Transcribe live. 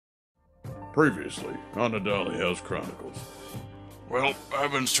Previously on the Dollyhouse Chronicles. Well,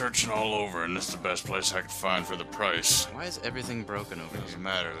 I've been searching all over, and this is the best place I could find for the price. Why is everything broken over here? Doesn't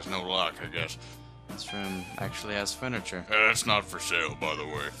matter, there's no lock, I guess. This room actually has furniture. That's not for sale, by the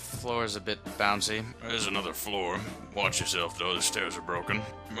way. Floor's a bit bouncy. There's another floor. Watch yourself, though, the stairs are broken.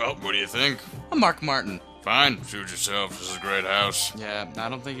 Well, what do you think? I'm Mark Martin. Fine, suit yourself, this is a great house. Yeah, I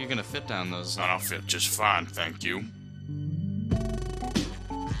don't think you're gonna fit down those. I'll fit just fine, thank you.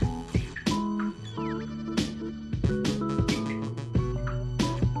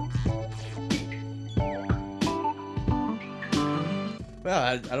 Well,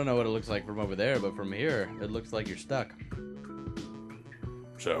 I don't know what it looks like from over there, but from here, it looks like you're stuck.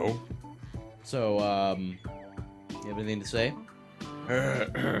 So? So, you have anything to say?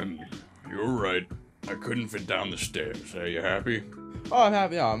 You're right. I couldn't fit down the stairs. Are you happy? Oh, I'm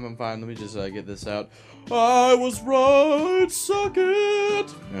happy. Yeah, I'm fine. Let me just get this out. I was right, suck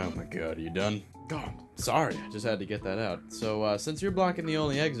it! Oh my god, are you done? God, sorry. I just had to get that out. So, since you're blocking the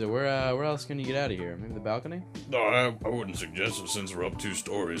only exit, where else can you get out of here? Maybe the balcony? No, I wouldn't suggest it since we're up 2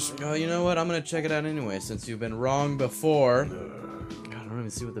 stories. Oh, you know what? I'm gonna check it out anyway, since you've been wrong before. God, I don't even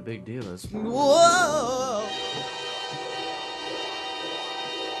see what the big deal is. Whoa!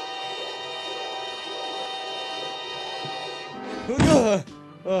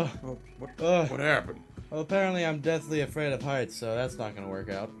 What happened? Well, apparently I'm deathly afraid of heights, so that's not gonna work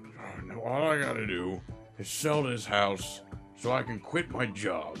out. Now, all I gotta do is sell this house so I can quit my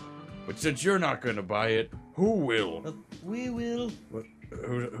job. But since you're not gonna buy it, who will? We will. What?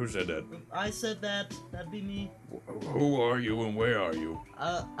 Who said that? I said that. That'd be me. Who are you and where are you?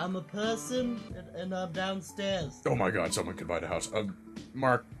 I'm a person, and I'm downstairs. Oh my God! Someone could buy the house.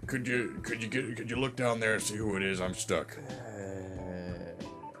 Mark, could you look down there and see who it is? I'm stuck.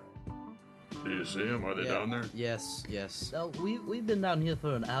 Do you see them? Are they down there? Yes. No, we've been down here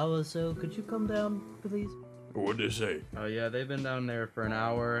for an hour or so. Could you come down, please? What'd they say? Oh yeah, they've been down there for an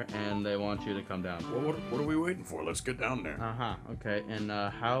hour, and they want you to come down. Well, what are we waiting for? Let's get down there. Okay, and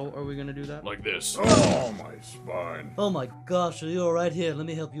how are we gonna do that? Like this. Oh, my spine. Oh my gosh, are you alright? Here, let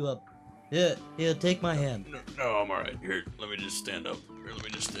me help you up. Here, take my hand. No, I'm alright. Here, let me just stand up. Here, let me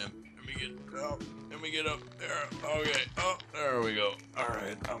just stand. Let me get up. There. Okay. Oh, there we go.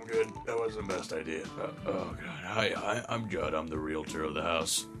 Alright, I'm good. That wasn't the best idea. Oh, God. Hi, I'm Judd. I'm the realtor of the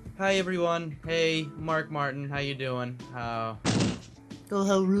house. Hi everyone. Hey, Mark Martin. How you doing? Oh,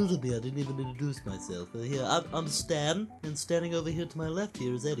 how rude of me. I didn't even introduce myself. Here, I'm Stan, and standing over here to my left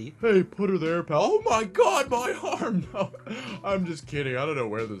here is Eddie. Hey, put her there, pal. Oh my God, my arm! No, I'm just kidding. I don't know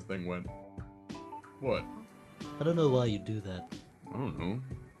where this thing went. What? I don't know why you do that. I don't know.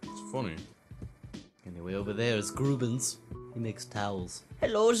 It's funny. Anyway, over there is Grubens. He makes towels.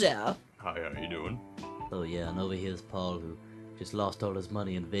 Hello there. Hi, how you doing? Oh yeah, and over here is Paul, who just lost all his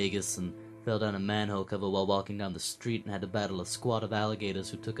money in Vegas and fell down a manhole cover while walking down the street and had to battle a squad of alligators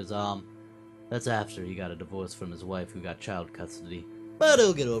who took his arm. That's after he got a divorce from his wife, who got child custody. But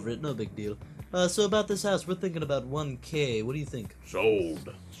he'll get over it, no big deal. So about this house, we're thinking about $1K. What do you think?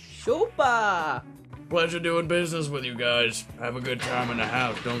 Sold. Super. Pleasure doing business with you guys. Have a good time in the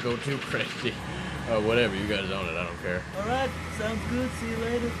house. Don't go too crazy. Whatever. You guys own it. I don't care. Alright, sounds good. See you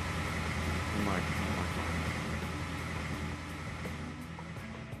later. Oh my.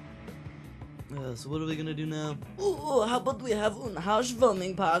 So what are we gonna do now? Oh, how about we have a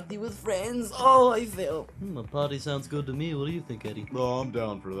housewarming party with friends? Oh, I feel. A party sounds good to me. What do you think, Eddie? No, I'm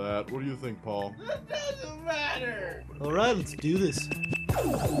down for that. What do you think, Paul? It doesn't matter. Alright, let's do this.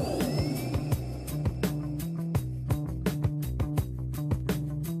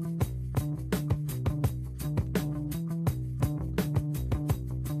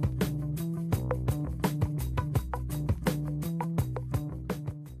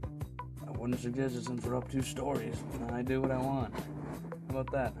 I wouldn't suggest it since we're up 2 stories. And I do what I want. How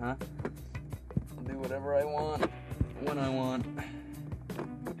about that, huh? I'll do whatever I want, when I want,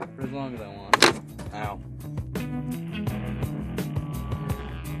 for as long as I want. Ow.